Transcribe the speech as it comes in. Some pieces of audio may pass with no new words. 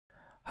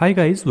Hi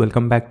guys,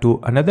 welcome back to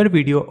another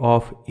video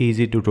of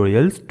Easy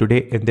Tutorials.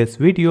 Today in this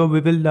video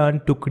we will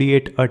learn to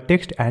create a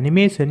text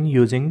animation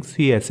using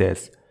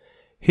CSS.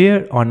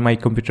 Here on my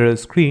computer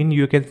screen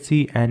you can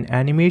see an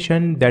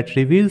animation that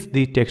reveals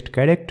the text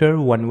character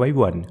one by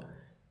one.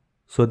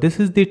 So this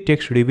is the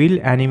text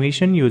reveal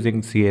animation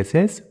using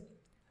CSS.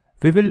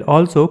 We will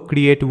also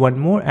create one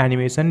more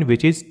animation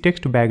which is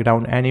text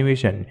background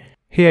animation.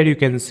 Here you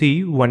can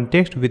see one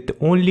text with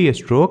only a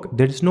stroke.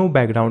 There is no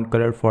background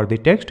color for the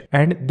text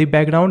and the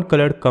background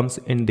color comes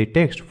in the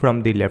text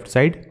from the left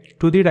side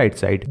to the right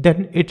side.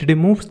 Then it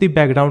removes the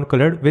background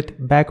color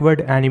with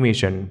backward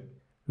animation.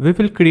 We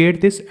will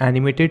create this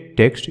animated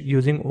text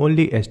using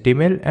only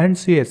HTML and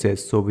CSS.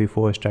 So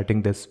before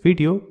starting this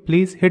video,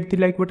 please hit the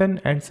like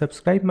button and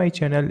subscribe my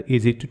channel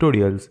Easy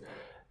Tutorials.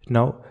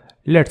 Now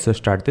let's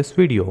start this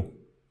video.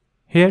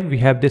 Here we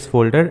have this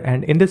folder,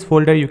 and in this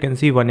folder you can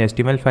see one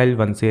HTML file,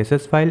 one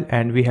CSS file,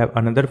 and we have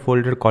another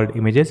folder called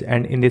images,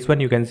 and in this one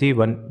you can see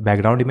one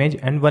background image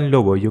and one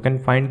logo. You can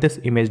find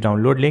this image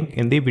download link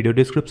in the video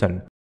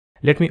description.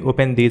 Let me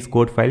open this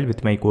code file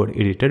with my code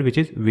editor, which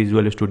is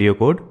Visual Studio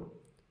Code.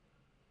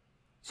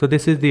 So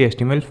this is the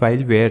HTML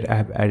file where I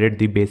have added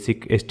the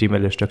basic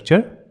HTML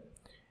structure,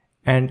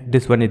 and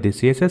this one is the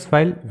CSS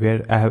file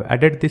where I have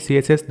added the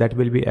CSS that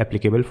will be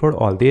applicable for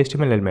all the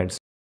HTML elements.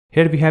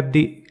 Here we have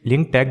the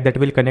link tag that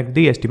will connect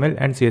the HTML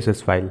and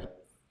CSS file.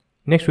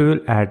 Next we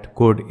will add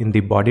code in the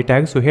body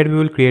tag. So here we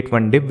will create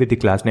one div with the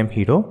class name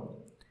hero,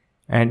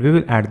 and we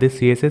will add the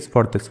CSS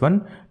for this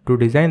one to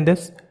design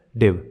this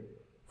div.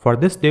 For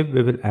this div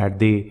we will add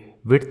the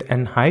width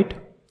and height.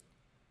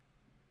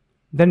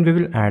 Then we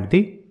will add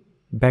the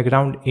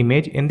background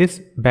image. In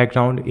this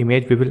background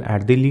image we will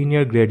add the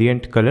linear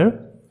gradient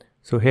color.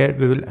 So here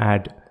we will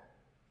add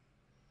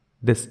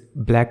this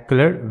black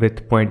color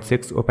with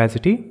 0.6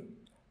 opacity.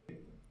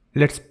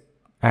 Let's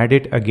add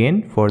it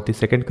again for the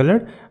second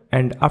color,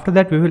 and after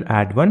that we will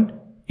add one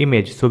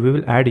image. So we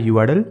will add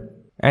URL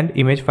and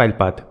image file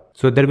path.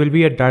 So there will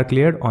be a dark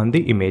layer on the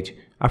image.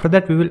 After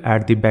that we will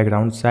add the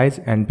background size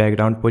and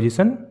background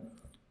position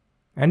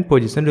and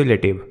position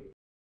relative.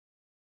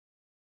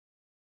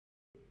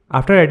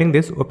 After adding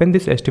this, open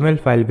this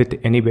HTML file with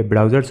any web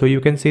browser. So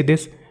you can see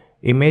this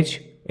image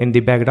in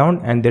the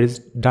background and there is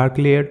dark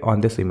layer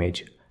on this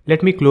image.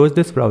 Let me close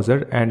this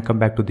browser and come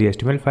back to the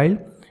HTML file.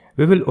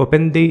 We will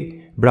open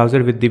the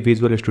browser with the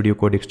Visual Studio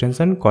Code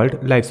extension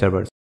called Live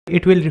Servers.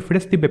 It will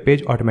refresh the web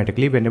page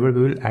automatically whenever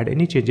we will add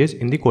any changes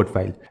in the code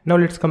file. Now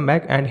let's come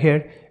back, and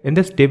here in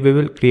this div we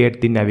will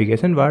create the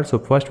navigation bar. So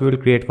first we will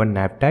create one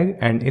nav tag,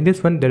 and in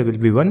this one there will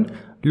be one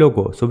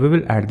logo. So we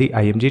will add the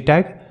img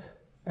tag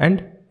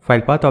and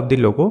file path of the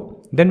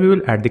logo. Then we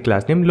will add the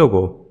class name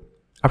logo.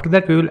 After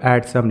that we will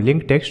add some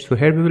link text. So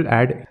here we will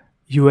add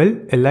UL,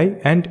 LI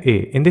and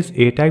A. In this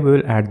A tag we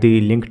will add the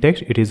link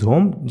text. It is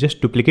home.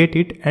 Just duplicate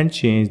it and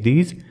change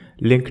these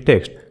link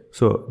text.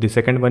 So the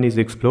second one is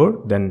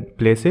explore, then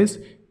places,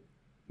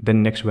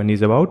 then next one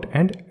is about,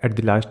 and at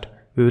the last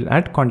we will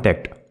add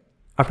contact.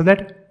 After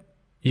that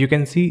you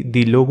can see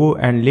the logo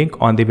and link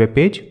on the web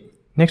page.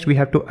 Next we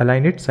have to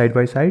align it side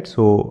by side.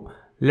 So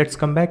let's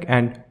come back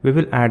and we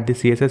will add the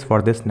CSS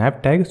for this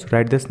nav tag. So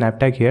write this nav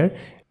tag here.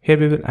 Here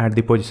we will add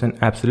the position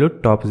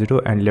absolute, top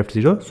 0 and left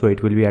 0. So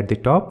it will be at the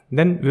top.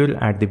 Then we will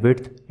add the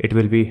width. It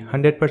will be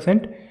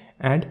 100%,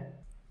 and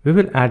we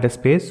will add a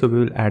space. So we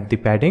will add the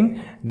padding.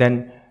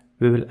 Then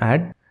we will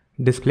add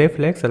display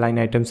flex, align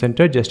item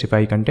center,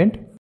 justify content.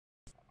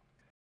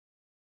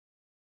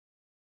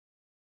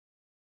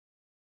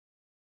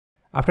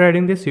 After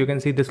adding this, you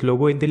can see this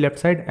logo in the left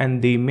side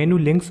and the menu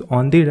links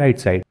on the right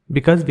side,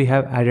 because we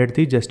have added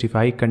the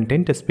justify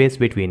content space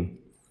between.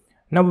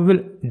 Now we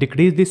will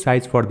decrease the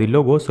size for the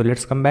logo. So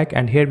let's come back,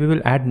 and here we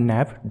will add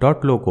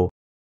nav.logo.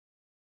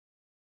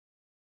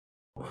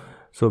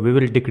 So we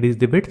will decrease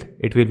the width.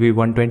 It will be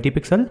 120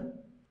 pixel.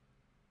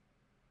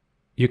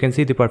 You can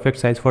see the perfect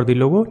size for the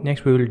logo.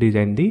 Next we will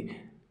design the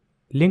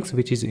links,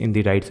 which is in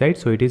the right side.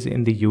 So it is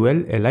in the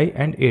UL, LI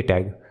and A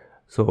tag.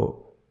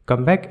 So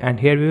come back, and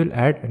here we will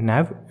add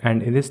nav,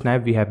 and in this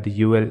nav we have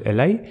the UL,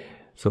 LI.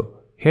 So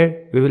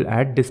here we will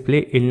add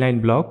display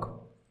inline block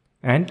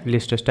and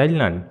list style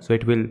none. So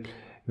it will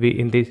be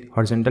in the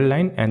horizontal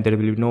line and there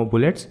will be no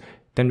bullets.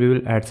 Then we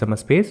will add some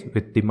space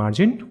with the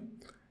margin.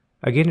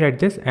 Again write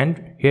this,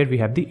 and here we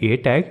have the A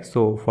tag.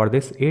 So for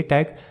this A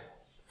tag,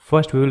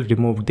 first we will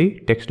remove the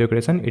text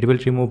decoration. It will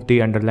remove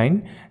the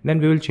underline. Then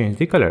we will change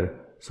the color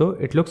so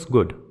it looks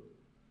good.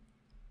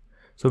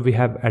 So we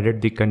have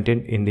added the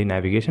content in the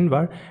navigation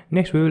bar.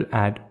 Next we will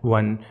add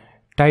one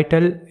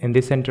title in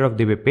the center of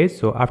the web page.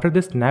 So after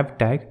this nav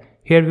tag,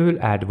 here we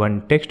will add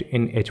one text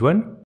in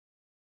H1.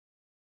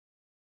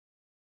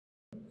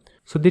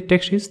 So the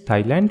text is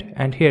Thailand,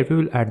 and here we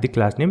will add the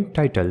class name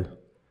title.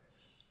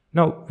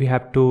 Now we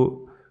have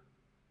to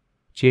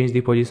change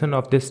the position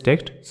of this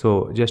text.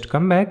 So just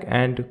come back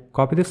and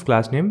copy this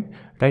class name,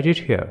 write it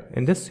here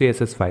in this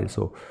CSS file.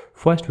 So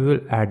first we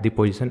will add the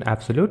position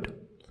absolute.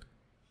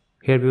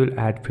 Here we will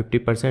add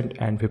 50%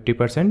 and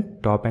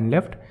 50% top and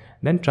left.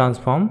 Then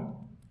transform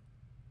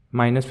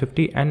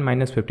 -50 and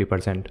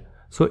 -50%.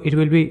 So it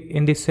will be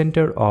in the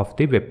center of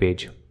the web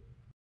page.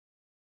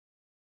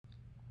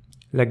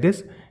 Like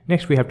this.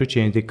 Next we have to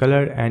change the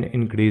color and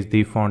increase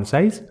the font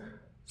size.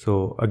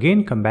 So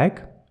again come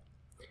back,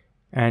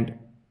 and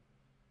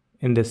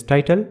in this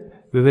title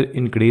we will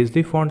increase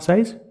the font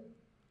size.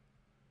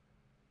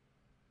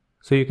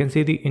 So you can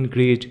see the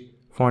increased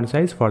font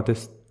size for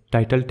this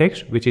title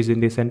text which is in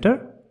the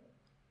center.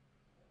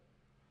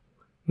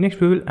 Next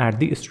we will add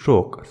the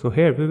stroke. So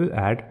here we will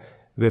add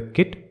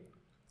WebKit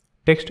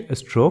text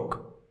stroke.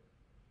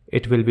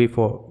 It will be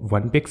for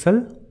 1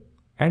 pixel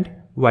and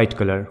white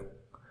color.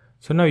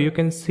 So now you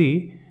can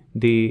see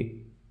the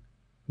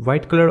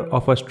white color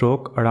of a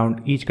stroke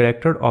around each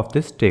character of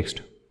this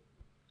text.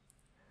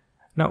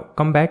 Now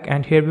come back,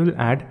 and here we will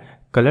add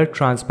color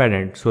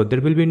transparent. So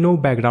there will be no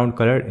background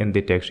color in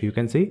the text. You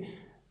can see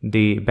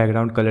the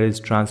background color is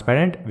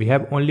transparent. We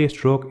have only a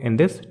stroke in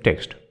this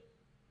text.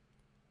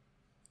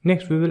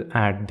 Next we will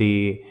add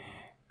the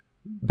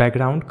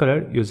background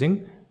color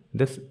using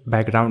this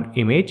background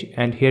image,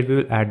 and here we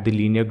will add the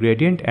linear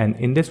gradient, and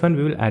in this one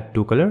we will add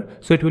 2 color.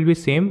 So it will be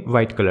same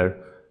white color,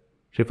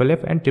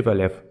 FFF and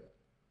FFF.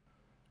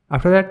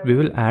 After that we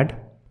will add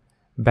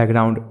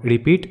background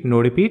repeat,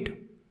 no repeat.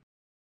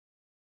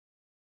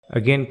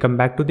 Again come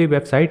back to the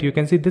website. You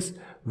can see this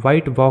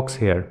white box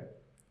here.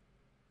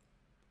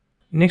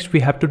 Next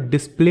we have to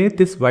display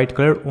this white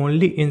color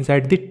only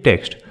inside the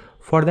text.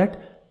 For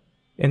that,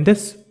 in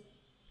this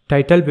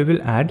title we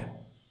will add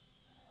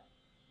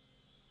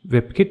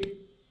WebKit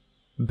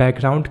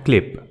background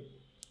clip.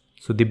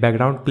 So the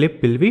background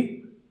clip will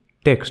be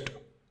text.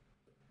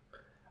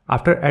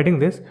 After adding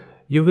this,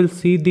 you will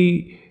see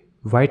the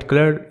white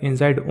color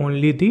inside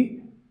only the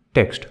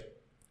text,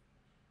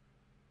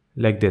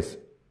 like this.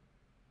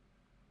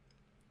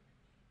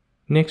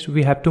 Next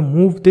we have to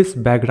move this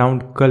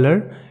background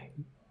color.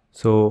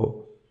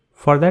 So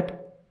for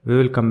that we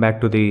will come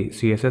back to the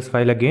CSS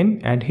file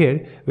again, and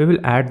here we will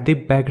add the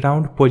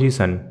background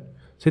position.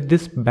 So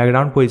this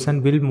background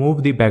position will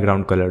move the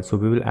background color. So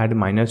we will add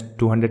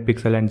 -200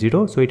 pixel and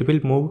 0. So it will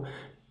move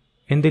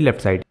in the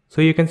left side.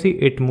 So you can see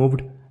it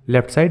moved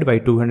left side by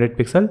 200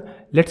 pixel.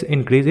 Let's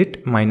increase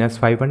it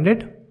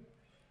 -500.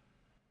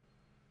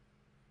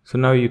 So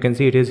now you can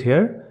see it is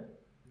here.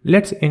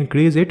 Let's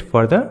increase it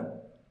further,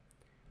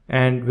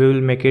 and we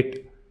will make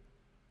it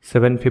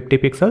 750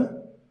 pixel.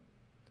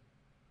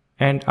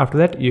 And after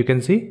that you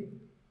can see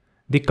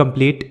the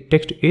complete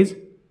text is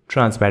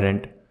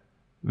transparent.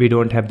 We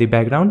don't have the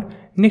background.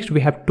 Next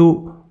we have to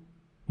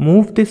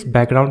move this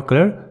background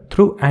color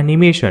through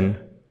animation.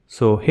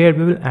 So here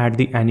we will add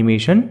the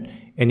animation,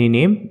 any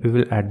name. We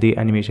will add the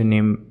animation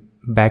name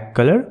back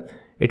color.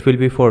 It will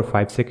be for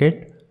 5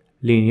 second,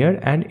 linear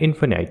and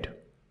infinite.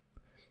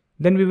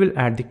 Then we will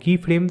add the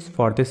keyframes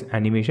for this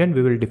animation.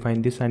 We will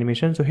define this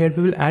animation. So here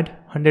we will add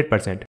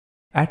 100%.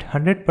 At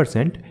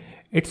 100%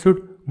 it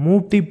should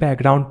move the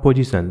background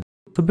position.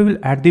 So we will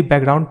add the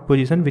background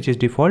position which is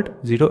default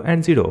 0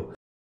 and 0.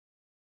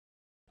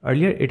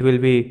 Earlier it will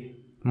be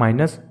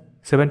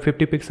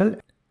 -750 pixel,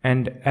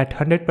 and at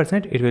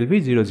 100% it will be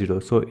 0 0.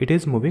 So it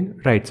is moving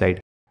right side.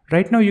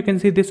 Right now you can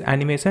see this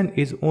animation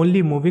is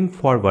only moving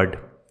forward.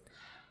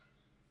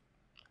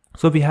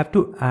 So we have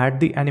to add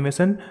the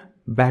animation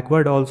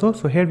backward also.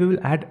 So here we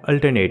will add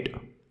alternate.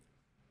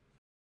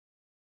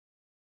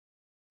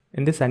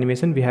 In this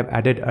animation we have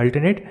added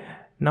alternate.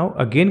 Now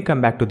again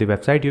come back to the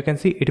website. You can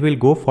see it will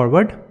go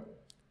forward,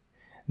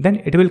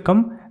 then it will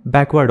come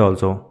backward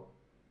also.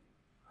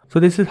 So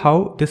this is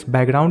how this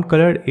background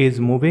color is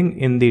moving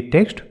in the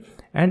text,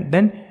 and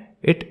then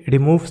it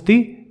removes the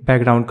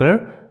background color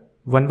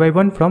one by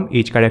one from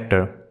each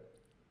character.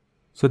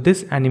 So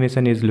this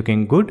animation is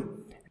looking good.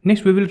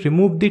 Next we will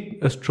remove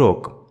the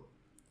stroke.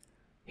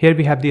 Here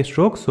we have the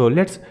stroke, so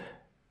let's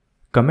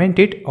comment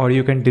it, or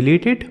you can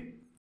delete it.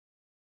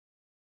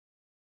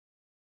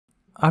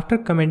 After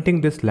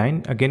commenting this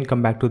line, again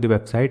come back to the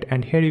website,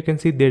 and here you can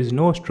see there is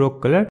no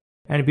stroke color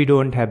and we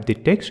don't have the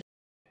text.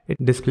 It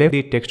displays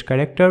the text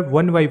character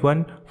one by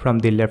one from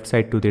the left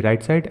side to the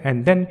right side,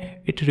 and then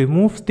it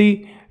removes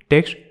the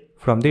text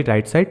from the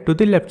right side to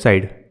the left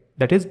side,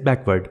 that is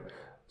backward.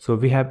 So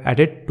we have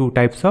added 2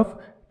 types of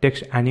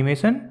text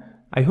animation.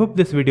 I hope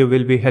this video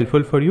will be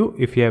helpful for you.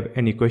 If you have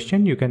any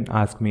question, you can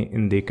ask me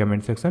in the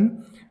comment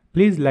section.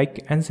 Please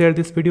like and share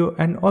this video,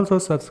 and also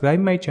subscribe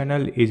my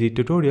channel Easy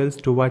Tutorials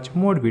to watch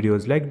more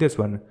videos like this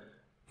one.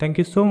 Thank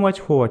you so much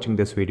for watching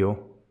this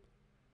video.